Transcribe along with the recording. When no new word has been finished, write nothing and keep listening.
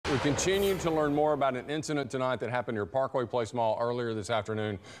We continue to learn more about an incident tonight that happened near Parkway Place Mall earlier this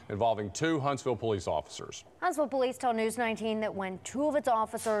afternoon involving two Huntsville police officers. Huntsville police told News 19 that when two of its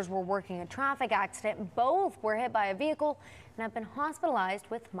officers were working a traffic accident, both were hit by a vehicle and have been hospitalized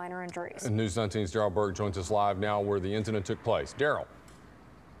with minor injuries. And News 19's Daryl Burke joins us live now where the incident took place. Daryl.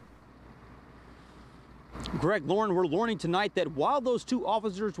 Greg, Lauren, we're learning tonight that while those two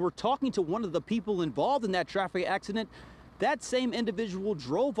officers were talking to one of the people involved in that traffic accident, that same individual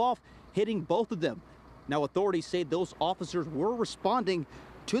drove off, hitting both of them. Now, authorities say those officers were responding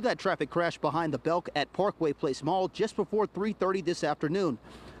to that traffic crash behind the Belk at Parkway Place Mall just before 3:30 this afternoon.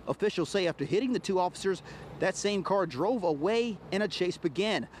 Officials say after hitting the two officers, that same car drove away and a chase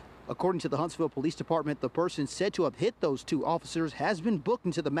began. According to the Huntsville Police Department, the person said to have hit those two officers has been booked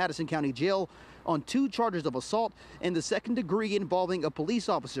into the Madison County Jail on 2 charges of assault and the second degree involving a police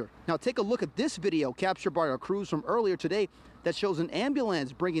officer. Now take a look at this video captured by our crews from earlier today that shows an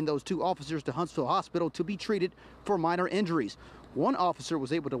ambulance bringing those two officers to Huntsville Hospital to be treated for minor injuries. One officer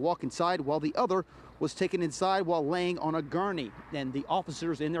was able to walk inside while the other was taken inside while laying on a gurney. And the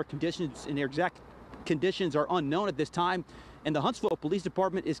officers in their exact conditions are unknown at this time. And the Huntsville Police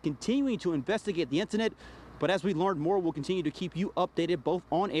Department is continuing to investigate the incident. But as we learn more, we'll continue to keep you updated both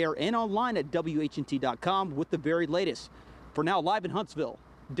on air and online at WHNT.com with the very latest. For now, live in Huntsville,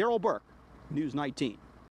 Daryl Burke, News 19.